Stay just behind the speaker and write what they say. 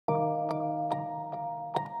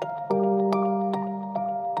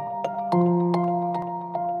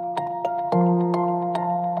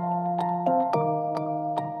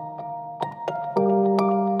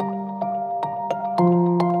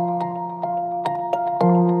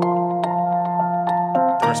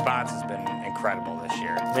response has been incredible this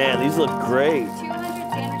year. Man, these look great.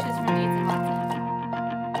 200 sandwiches for needs and wants.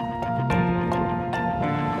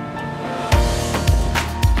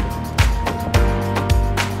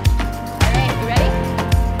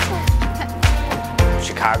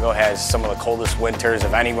 Chicago has some of the coldest winters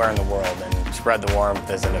of anywhere in the world, and Spread the Warmth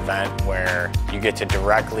is an event where you get to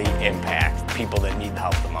directly impact people that need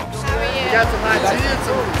help the most. We got some hot tea and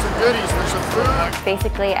some goodies for some food.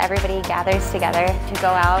 Basically, everybody gathers together to go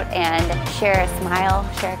out and share a smile,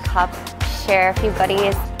 share a cup, share a few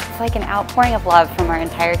goodies. It's like an outpouring of love from our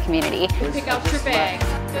entire community. Pick out your bags.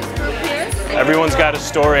 Everyone's got a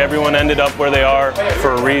story. Everyone ended up where they are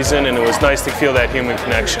for a reason, and it was nice to feel that human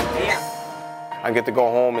connection. I get to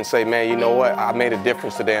go home and say, man, you know what? I made a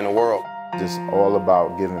difference today in the world. It's all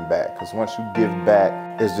about giving back, because once you give back,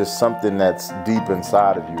 it's just something that's deep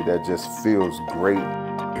inside of you that just feels great.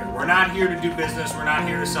 We're not here to do business. We're not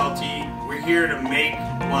here to sell tea. We're here to make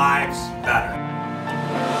lives better.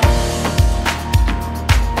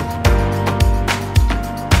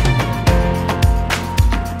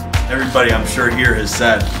 Everybody, I'm sure, here has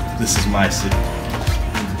said, this is my city.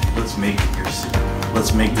 Let's make it your city.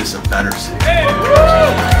 Let's make this a better city. Hey!